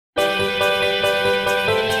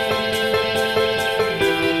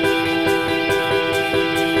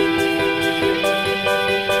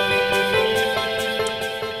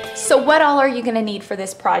what all are you gonna need for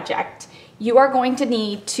this project? You are going to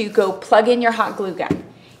need to go plug in your hot glue gun.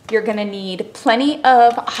 You're gonna need plenty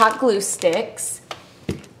of hot glue sticks.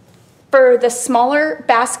 For the smaller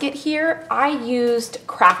basket here, I used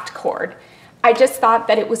craft cord. I just thought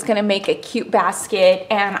that it was gonna make a cute basket,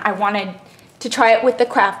 and I wanted to try it with the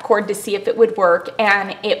craft cord to see if it would work,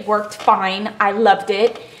 and it worked fine. I loved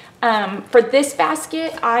it. For this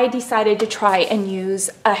basket, I decided to try and use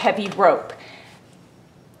a heavy rope.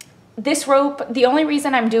 This rope, the only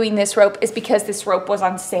reason I'm doing this rope is because this rope was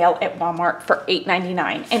on sale at Walmart for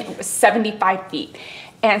 $8.99 and it was 75 feet.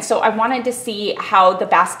 And so I wanted to see how the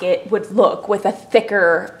basket would look with a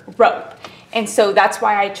thicker rope. And so that's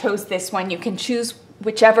why I chose this one. You can choose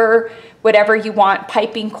whatever you want,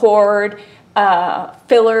 piping cord,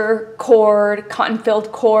 filler cord, cotton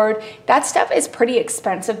filled cord. That stuff is pretty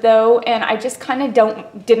expensive though, and I just kind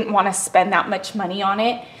of didn't want to spend that much money on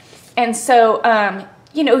it. And so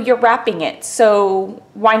you know, you're wrapping it, so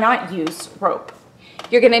why not use rope?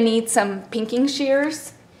 You're gonna need some pinking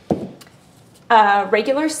shears,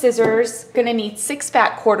 regular scissors, gonna need 6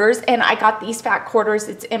 fat quarters, and I got these fat quarters,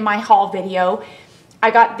 it's in my haul video.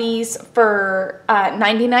 I got these for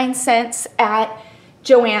 99 cents at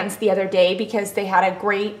Joann's the other day because they had a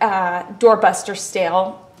great doorbuster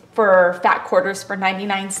sale for fat quarters for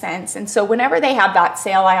 99 cents. And so whenever they have that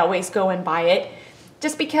sale, I always go and buy it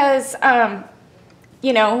just because,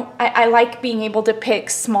 you know, I like being able to pick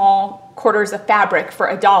small quarters of fabric for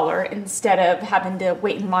 $1 instead of having to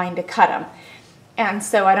wait in line to cut them. And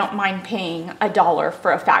so I don't mind paying $1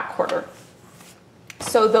 for a fat quarter.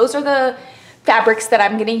 So those are the fabrics that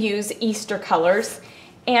I'm gonna use, Easter colors.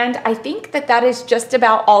 And I think that that is just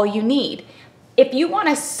about all you need. If you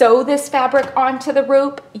wanna sew this fabric onto the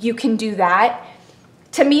rope, you can do that.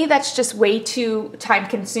 To me, that's just way too time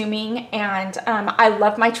consuming, and I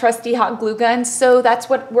love my trusty hot glue gun, so that's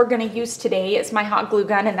what we're gonna use today is my hot glue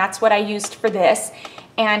gun, and that's what I used for this,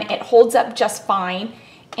 and it holds up just fine.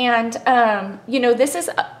 And you know,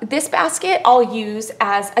 this basket I'll use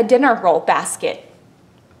as a dinner roll basket.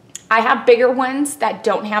 I have bigger ones that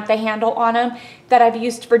don't have the handle on them that I've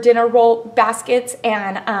used for dinner roll baskets,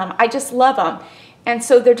 and I just love them. And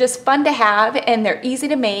so they're just fun to have, and they're easy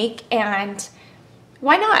to make, and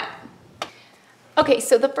why not? Okay,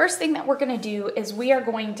 so the first thing that we're gonna do is we are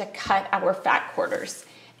going to cut our fat quarters,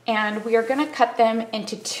 and we are gonna cut them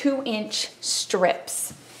into 2-inch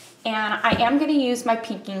strips. And I am gonna use my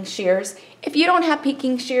pinking shears. If you don't have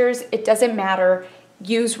pinking shears, it doesn't matter.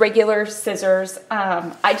 Use regular scissors.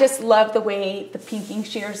 I just love the way the pinking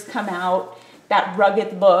shears come out, that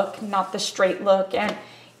rugged look, not the straight look. And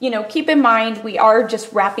you know, keep in mind, we are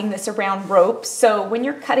just wrapping this around rope, so when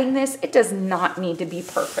you're cutting this, it does not need to be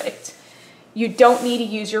perfect. You don't need to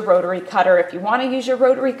use your rotary cutter. If you want to use your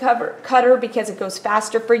rotary cutter because it goes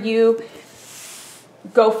faster for you,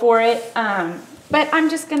 go for it. But I'm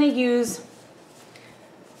just going to use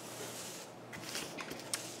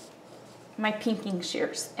my pinking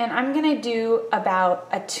shears, and I'm going to do about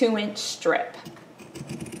a 2-inch strip.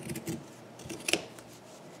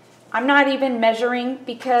 I'm not even measuring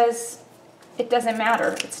because it doesn't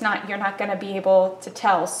matter. You're not gonna be able to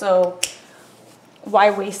tell, so why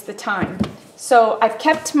waste the time? So I've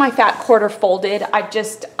kept my fat quarter folded. I've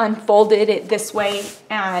just unfolded it this way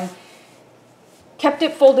and kept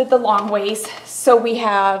it folded the long ways, so we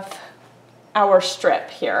have our strip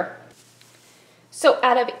here. So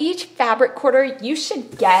out of each fabric quarter, you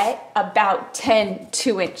should get about 10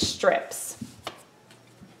 2-inch strips.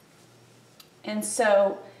 And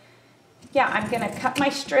so yeah, I'm gonna cut my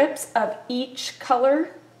strips of each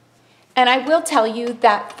color. And I will tell you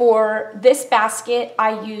that for this basket,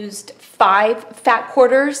 I used 5 fat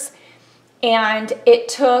quarters, and it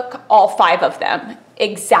took all 5 of them,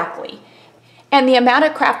 exactly. And the amount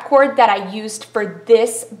of craft cord that I used for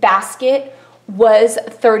this basket was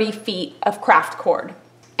 30 feet of craft cord.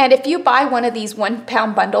 And if you buy one of these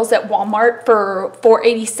 1-pound bundles at Walmart for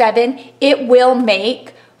 $4.87, it will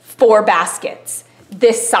make 4 baskets.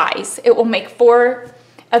 This size. It will make 4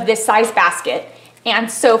 of this size basket. And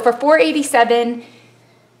so for $4.87,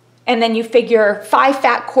 and then you figure 5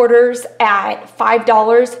 fat quarters at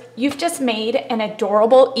 $5, you've just made an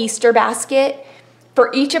adorable Easter basket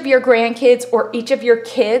for each of your grandkids or each of your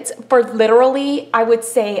kids for literally, I would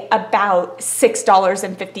say, about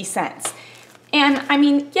 $6.50. And I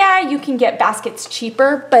mean, yeah, you can get baskets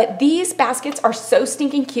cheaper, but these baskets are so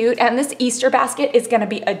stinking cute, and this Easter basket is gonna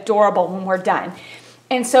be adorable when we're done.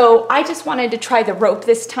 And so I just wanted to try the rope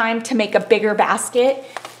this time to make a bigger basket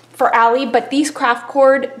for Alli, but these craft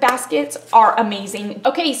cord baskets are amazing.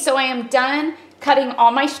 Okay, so I am done cutting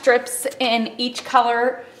all my strips in each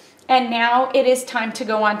color, And now it is time to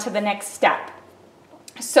go on to the next step.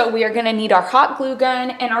 So we are gonna need our hot glue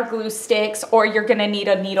gun and our glue sticks, or you're gonna need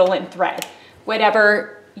a needle and thread,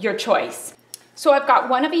 whatever your choice. So I've got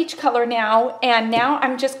one of each color now, and now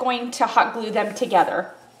I'm just going to hot glue them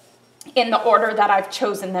together in the order that I've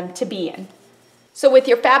chosen them to be in. So with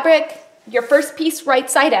your fabric, your first piece right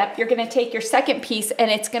side up, you're gonna take your second piece and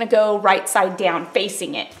it's gonna go right side down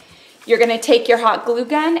facing it. You're gonna take your hot glue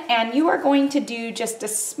gun and you are going to do just a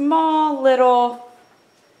small little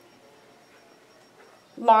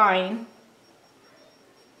line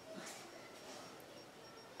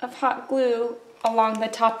of hot glue along the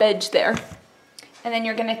top edge there. And then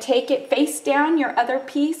you're gonna take it face down, your other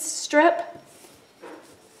piece strip,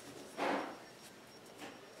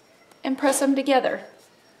 and press them together.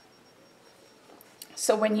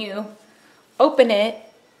 So when you open it,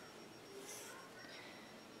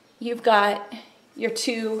 you've got your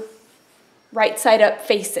two right side up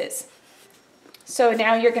faces. So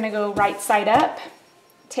now you're gonna go right side up,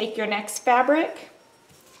 take your next fabric,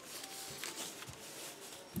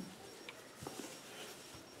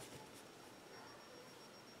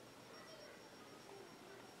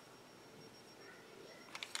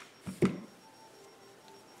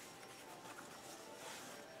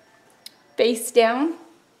 face down,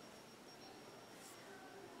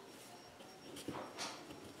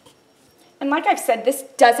 and like I've said, this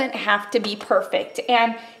doesn't have to be perfect.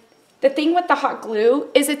 And the thing with the hot glue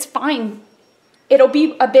is it's fine. It'll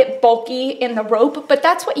be a bit bulky in the rope, but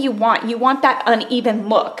that's what you want. You want that uneven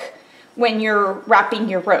look when you're wrapping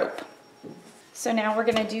your rope. So now we're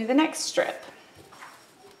gonna do the next strip.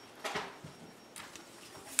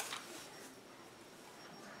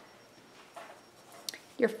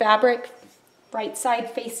 Your fabric right side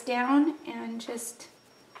face down and just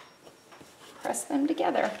press them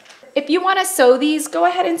together. If you want to sew these, go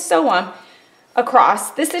ahead and sew them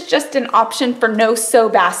across. This is just an option for no sew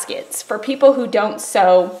baskets for people who don't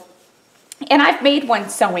sew. And I've made one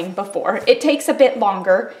sewing before. It takes a bit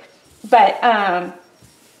longer, but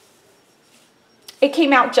it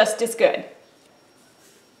came out just as good.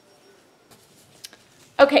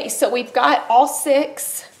 Okay, so we've got all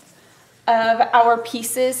 6 of our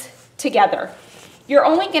pieces together. You're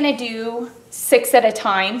only gonna do 6 at a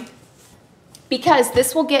time because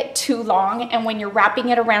this will get too long, and when you're wrapping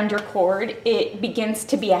it around your cord, it begins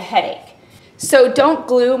to be a headache. So don't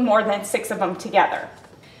glue more than 6 of them together.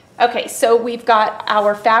 Okay, so we've got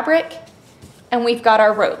our fabric and we've got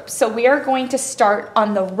our rope. So we are going to start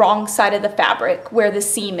on the wrong side of the fabric where the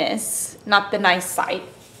seam is, not the nice side.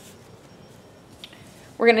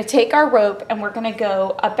 We're gonna take our rope and we're gonna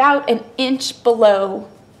go about an inch below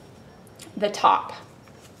the top.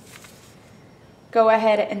 Go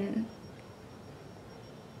ahead and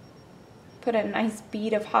put a nice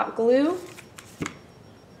bead of hot glue.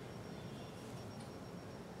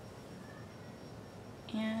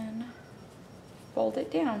 And fold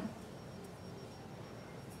it down.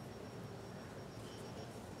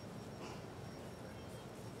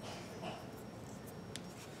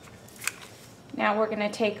 Now we're going to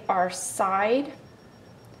take our side,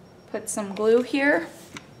 put some glue here,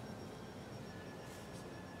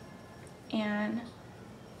 and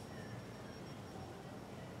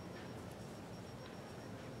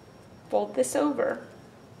fold this over.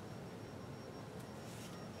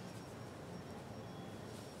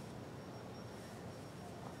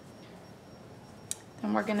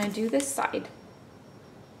 And we're going to do this side.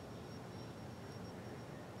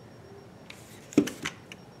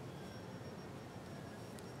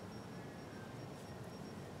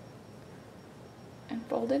 And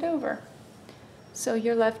fold it over. So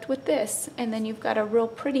you're left with this, and then you've got a real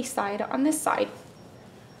pretty side on this side.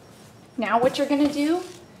 Now what you're going to do,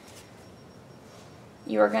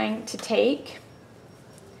 you are going to take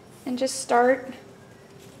and just start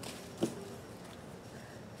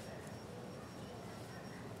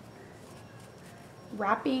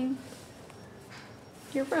wrapping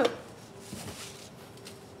your rope.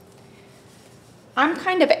 I'm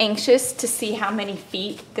kind of anxious to see how many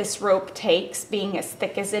feet this rope takes, being as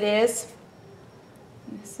thick as it is.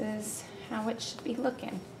 This is how it should be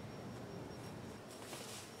looking.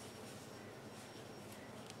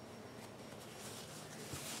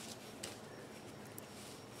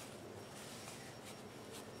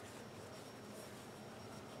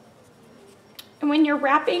 And when you're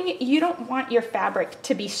wrapping, you don't want your fabric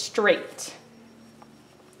to be straight.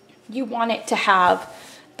 You want it to have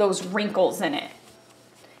those wrinkles in it.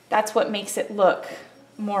 That's what makes it look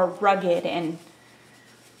more rugged and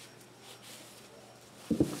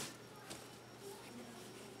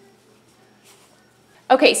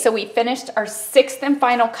okay, so we finished our 6th and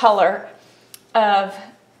final color of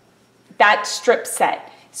that strip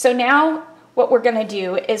set. So now what we're gonna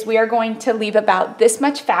do is we are going to leave about this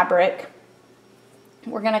much fabric.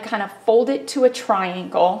 We're gonna kind of fold it to a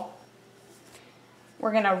triangle.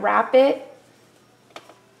 We're gonna wrap it.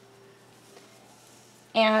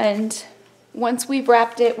 And once we've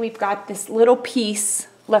wrapped it, we've got this little piece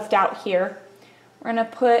left out here. We're gonna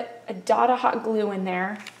put a dot of hot glue in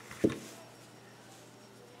there.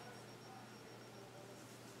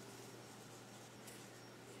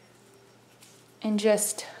 And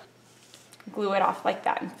just glue it off like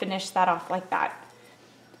that and finish that off like that.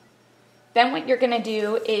 Then what you're gonna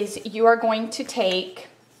do is you are going to take,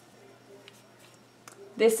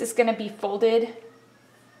 this is gonna be folded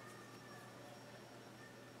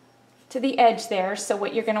to the edge there. So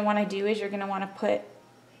what you're gonna wanna do is you're gonna wanna put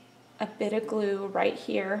a bit of glue right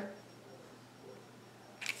here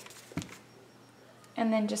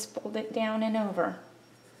and then just fold it down and over,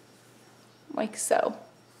 like so.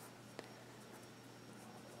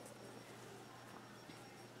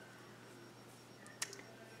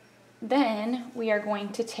 Then we are going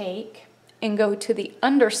to take and go to the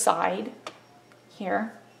underside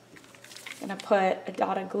here. I'm gonna put a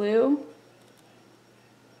dot of glue.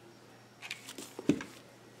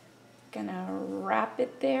 Gonna wrap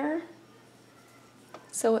it there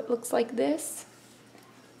so it looks like this,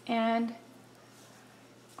 and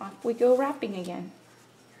off we go wrapping again.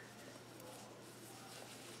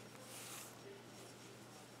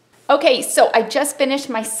 Okay, so I just finished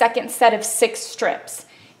my second set of 6 strips.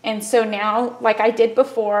 And so now, like I did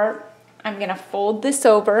before, I'm gonna fold this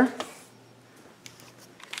over,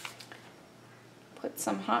 put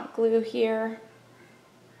some hot glue here,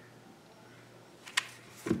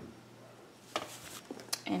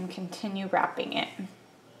 and continue wrapping it.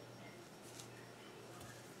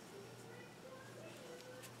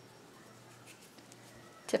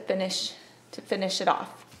 To finish it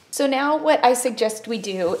off. So now what I suggest we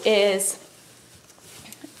do is,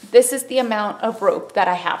 this is the amount of rope that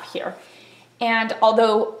I have here. And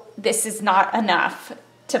although this is not enough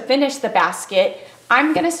to finish the basket,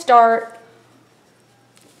 I'm gonna start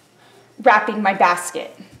wrapping my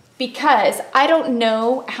basket because I don't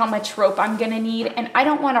know how much rope I'm gonna need, and I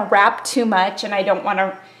don't wanna wrap too much, and I don't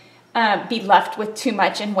wanna be left with too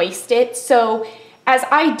much and waste it. So as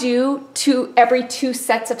I do every 2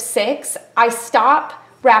 sets of 6, I stop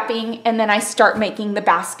wrapping and then I start making the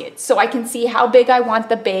basket. So I can see how big I want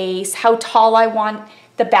the base, how tall I want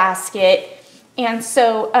the basket. And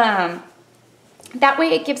so that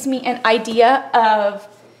way it gives me an idea of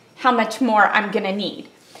how much more I'm gonna need.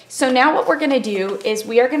 So now what we're gonna do is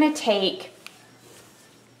we are gonna take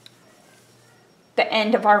the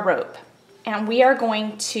end of our rope and we are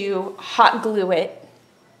going to hot glue it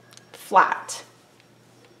flat.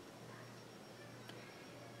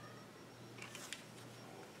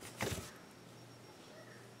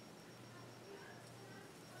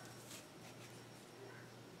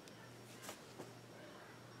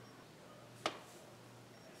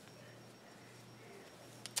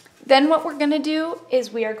 Then what we're gonna do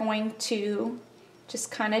is we are going to just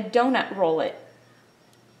kind of donut roll it.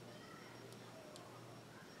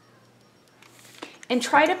 And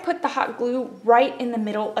try to put the hot glue right in the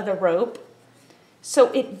middle of the rope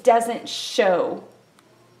so it doesn't show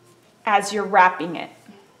as you're wrapping it.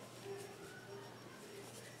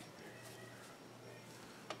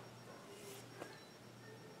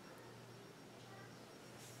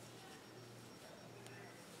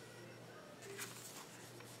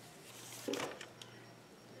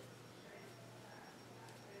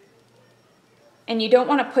 And you don't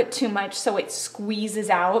want to put too much so it squeezes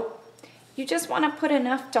out. You just want to put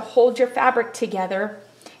enough to hold your fabric together,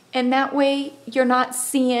 and that way you're not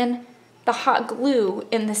seeing the hot glue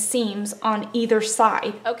in the seams on either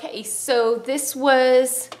side. Okay, so this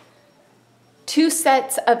was 2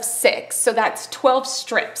 sets of 6, so that's 12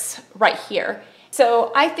 strips right here.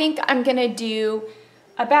 So I think I'm gonna do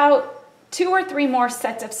about 2 or 3 more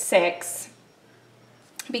sets of 6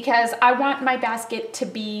 because I want my basket to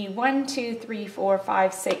be 1, 2, 3, 4,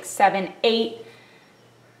 5, 6, 7, 8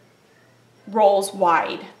 rolls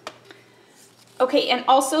wide. Okay, and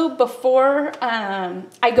also before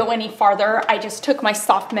I go any farther, I just took my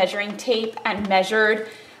soft measuring tape and measured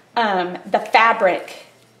the fabric,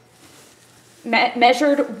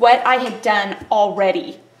 measured what I had done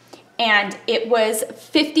already. And it was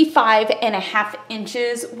 55.5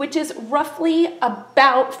 inches, which is roughly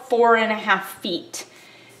about 4.5 feet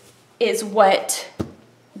is what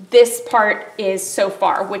this part is so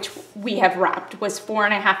far, which we have wrapped, was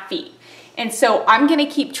 4.5 feet. And so I'm gonna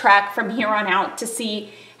keep track from here on out to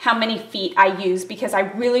see how many feet I use, because I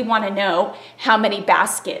really want to know how many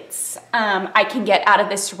baskets I can get out of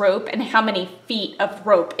this rope and how many feet of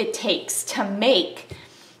rope it takes to make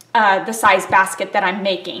the size basket that I'm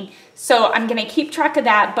making. So I'm going to keep track of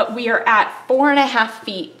that, but we are at 4.5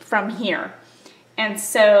 feet from here. And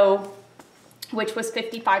so, which was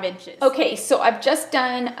 55 inches. Okay, so I've just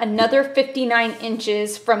done another 59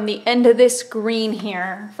 inches from the end of this green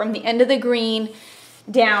here, from the end of the green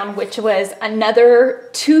down, which was another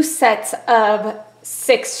 2 sets of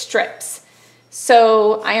 6 strips.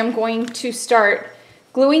 So I am going to start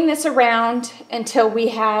gluing this around until we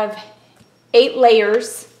have 8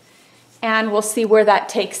 layers, and we'll see where that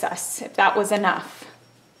takes us, if that was enough.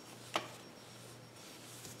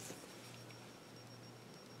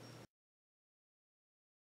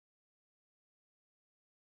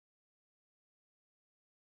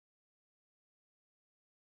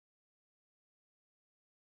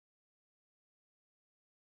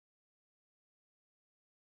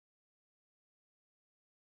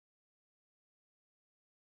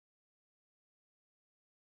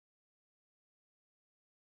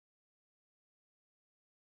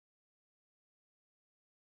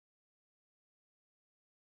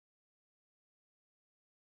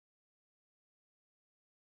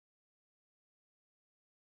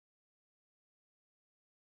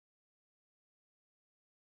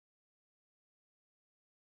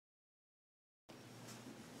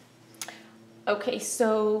 Okay,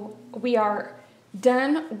 so we are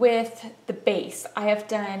done with the base. I have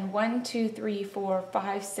done 1, 2, 3, 4,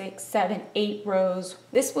 5, 6, 7, 8 rows.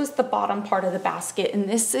 This was the bottom part of the basket, and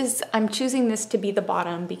this is, I'm choosing this to be the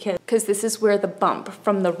bottom because this is where the bump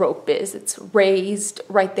from the rope is. It's raised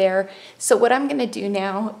right there. So what I'm gonna do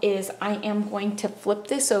now is I am going to flip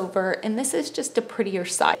this over, and this is just a prettier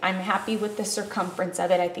side. I'm happy with the circumference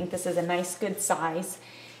of it. I think this is a nice, good size.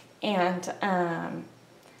 And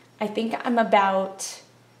I think I'm about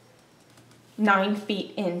 9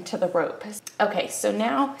 feet into the rope. Okay, so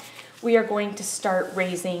now we are going to start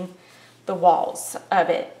raising the walls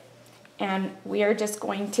of it. And we are just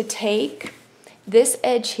going to take this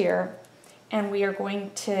edge here and we are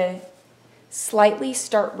going to slightly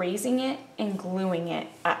start raising it and gluing it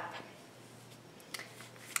up.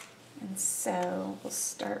 And so we'll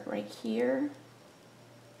start right here.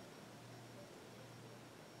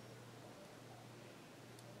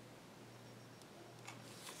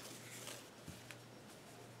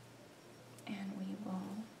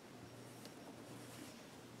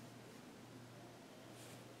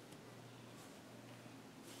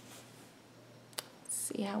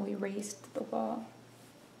 See how we raised the wall?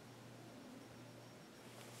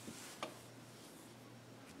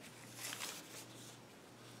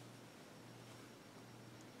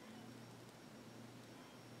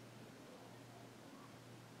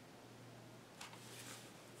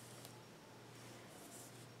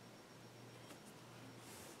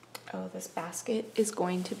 Oh, this basket is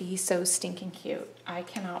going to be so stinking cute. I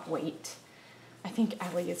cannot wait. I think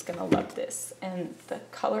Alli is gonna love this. And the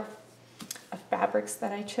color of fabrics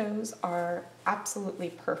that I chose are absolutely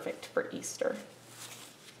perfect for Easter.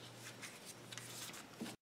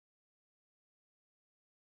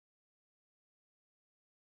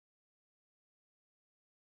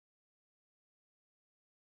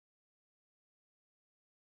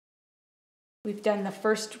 We've done the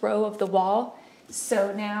first row of the wall,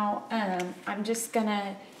 so now I'm just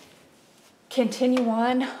gonna continue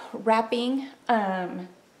on wrapping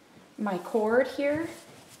my cord here.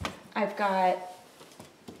 I've got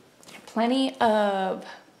plenty of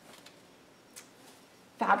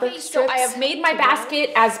fabric strips. So I have made my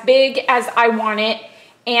basket as big as I want it,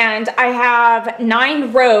 and I have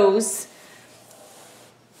 9 rows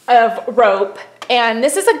of rope, and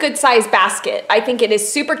this is a good size basket. I think it is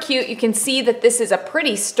super cute. You can see that this is a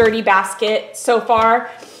pretty sturdy basket so far.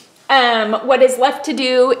 What is left to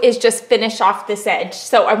do is just finish off this edge.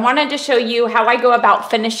 So I wanted to show you how I go about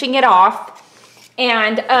finishing it off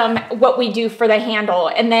and what we do for the handle,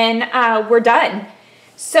 and then we're done.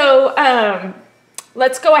 So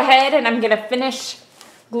let's go ahead and I'm gonna finish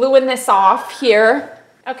gluing this off here.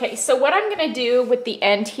 Okay, so what I'm gonna do with the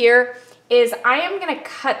end here is I am gonna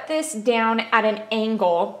cut this down at an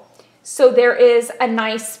angle so there is a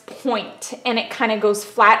nice point and it kind of goes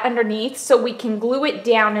flat underneath, so we can glue it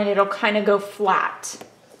down and it'll kind of go flat.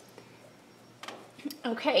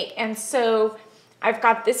 Okay, and so I've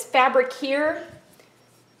got this fabric here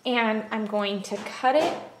and I'm going to cut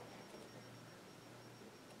it.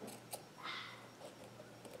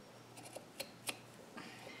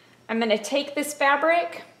 I'm going to take this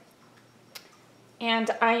fabric and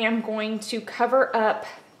I am going to cover up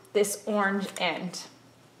this orange end.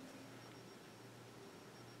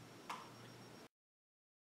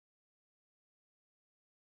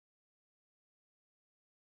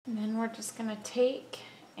 we're just gonna take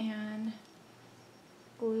and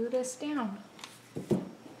glue this down.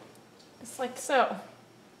 Just like so.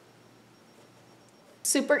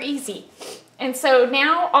 Super easy. And so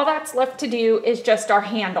now all that's left to do is just our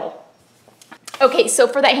handle. Okay, so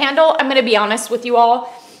for the handle, I'm gonna be honest with you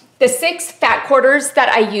all. The 6 fat quarters that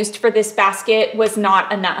I used for this basket was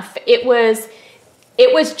not enough. It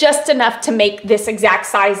was just enough to make this exact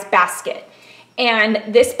size basket. And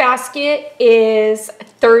this basket is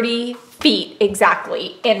 30 feet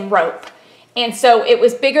exactly in rope. And so it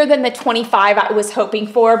was bigger than the 25 I was hoping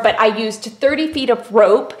for, but I used 30 feet of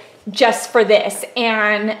rope just for this.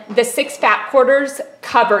 And the 6 fat quarters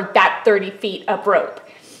covered that 30 feet of rope.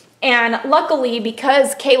 And luckily,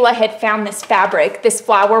 because Kayla had found this fabric, this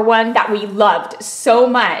flower one that we loved so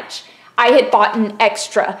much, I had bought an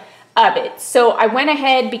extra of it. So I went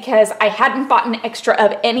ahead because I hadn't bought an extra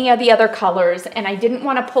of any of the other colors, and I didn't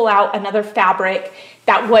want to pull out another fabric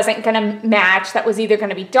that wasn't going to match, that was either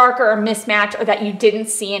going to be darker or mismatch, or that you didn't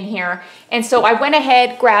see in here. And so I went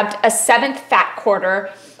ahead, grabbed a 7th fat quarter,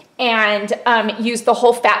 and used the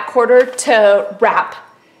whole fat quarter to wrap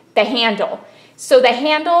the handle. So the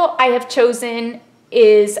handle I have chosen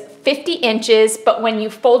is 50 inches, but when you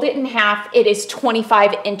fold it in half, it is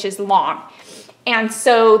 25 inches long. And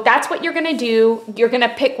so that's what you're gonna do. You're gonna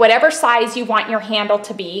pick whatever size you want your handle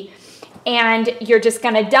to be, and you're just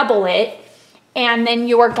gonna double it, and then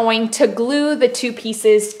you are going to glue the 2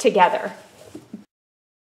 pieces together.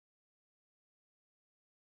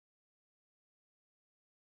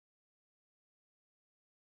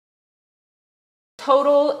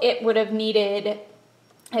 Total, it would have needed,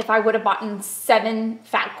 if I would have bought 7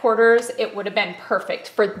 fat quarters, it would have been perfect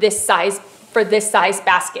for this size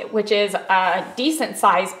basket, which is a decent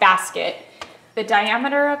size basket. The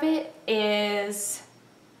diameter of it is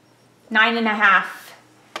 9.5,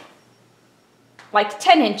 like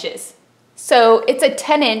 10 inches. So it's a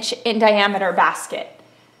 10-inch in diameter basket.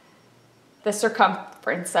 The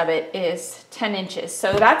circumference of it is 10 inches.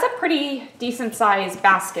 So that's a pretty decent size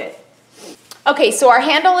basket. Okay, so our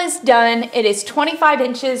handle is done. It is 25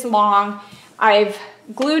 inches long. I've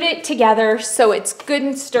glued it together so it's good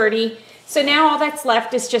and sturdy. So now all that's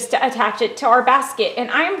left is just to attach it to our basket.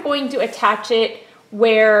 And I'm going to attach it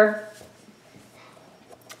where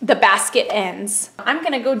the basket ends. I'm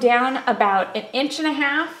gonna go down about 1.5 inches,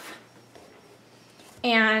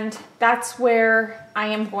 and that's where I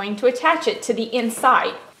am going to attach it to the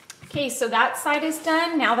inside. Okay, so that side is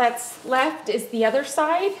done. Now that's left is the other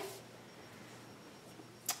side.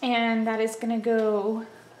 And that is gonna go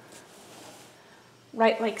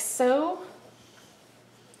right like so.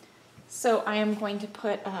 So I am going to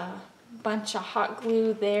put a bunch of hot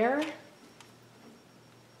glue there.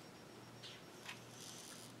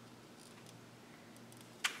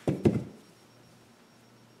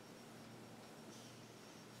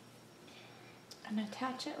 And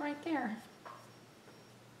attach it right there.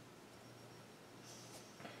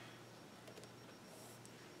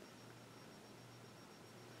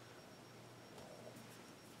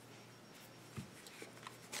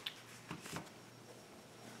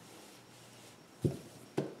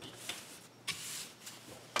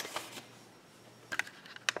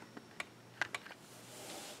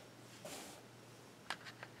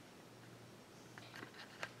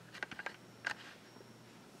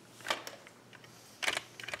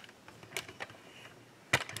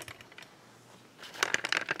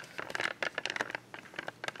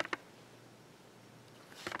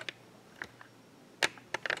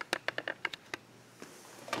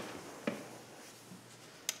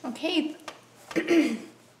 Okay.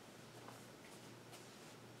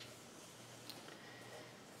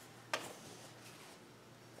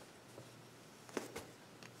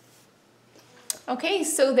 Okay,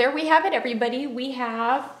 so there we have it, everybody. We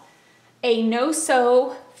have a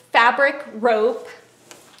no-sew fabric rope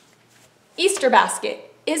Easter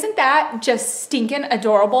basket. Isn't that just stinking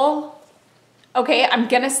adorable? Okay, I'm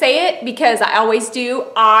gonna say it because I always do.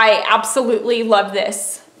 I absolutely love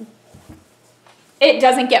this. It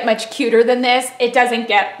doesn't get much cuter than this. It doesn't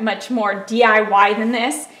get much more DIY than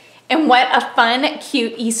this. And what a fun,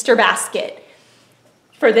 cute Easter basket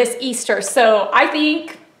for this Easter. So I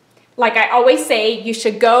think, like I always say, you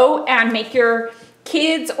should go and make your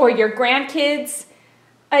kids or your grandkids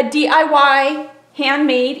a DIY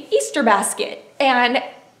handmade Easter basket, and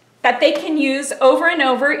that they can use over and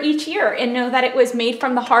over each year and know that it was made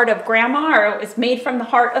from the heart of grandma, or it was made from the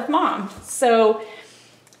heart of mom. So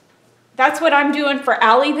that's what I'm doing for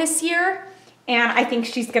Alli this year, and I think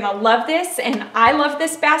she's gonna love this, and I love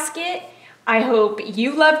this basket. I hope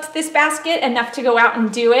you loved this basket enough to go out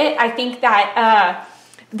and do it. I think that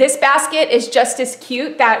This basket is just as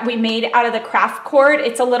cute that we made out of the craft cord.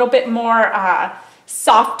 It's a little bit more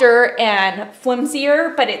softer and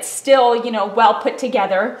flimsier, but it's still, you know, well put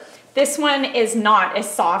together. This one is not as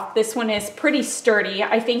soft. This one is pretty sturdy.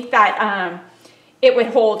 I think that it would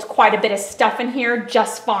hold quite a bit of stuff in here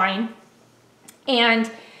just fine. And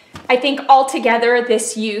I think altogether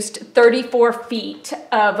this used 34 feet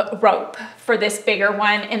of rope for this bigger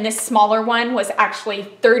one, and this smaller one was actually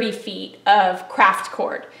 30 feet of craft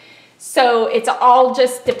cord. So it's all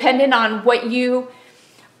just dependent on what you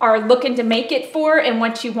are looking to make it for and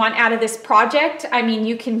what you want out of this project. I mean,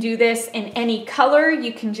 you can do this in any color.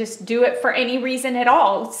 You can just do it for any reason at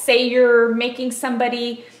all. Say you're making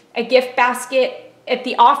somebody a gift basket at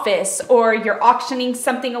the office, or you're auctioning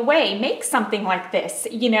something away, make something like this,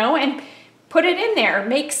 you know, and put it in there.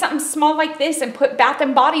 Make something small like this and put Bath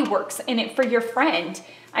and Body Works in it for your friend.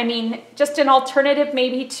 I mean, just an alternative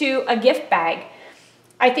maybe to a gift bag.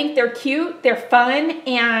 I think they're cute, they're fun,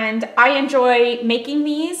 and I enjoy making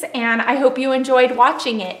these, and I hope you enjoyed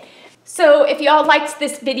watching it. So if y'all liked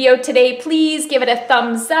this video today, please give it a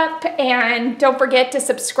thumbs up, and don't forget to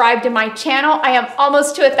subscribe to my channel. I am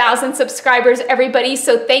almost to 1,000 subscribers, everybody,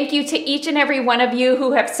 so thank you to each and every one of you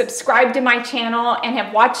who have subscribed to my channel and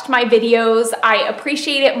have watched my videos. I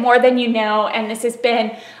appreciate it more than you know, and this has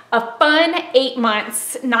been a fun 8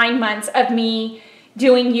 months, 9 months of me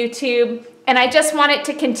doing YouTube, and I just want it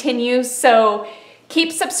to continue, so keep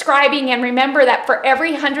subscribing, and remember that for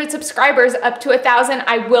every 100 subscribers up to 1,000,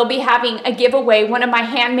 I will be having a giveaway, one of my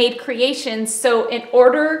handmade creations. So in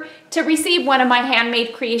order to receive one of my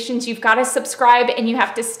handmade creations, you've got to subscribe, and you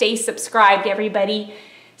have to stay subscribed, everybody.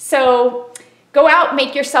 So go out,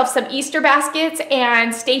 make yourself some Easter baskets,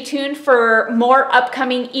 and stay tuned for more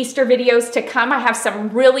upcoming Easter videos to come. I have some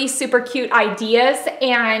really super cute ideas,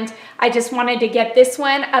 and I just wanted to get this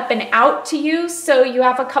one up and out to you, so you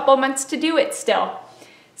have a couple months to do it still.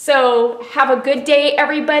 So have a good day,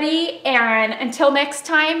 everybody, and until next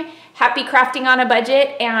time, happy crafting on a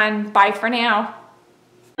budget, and bye for now.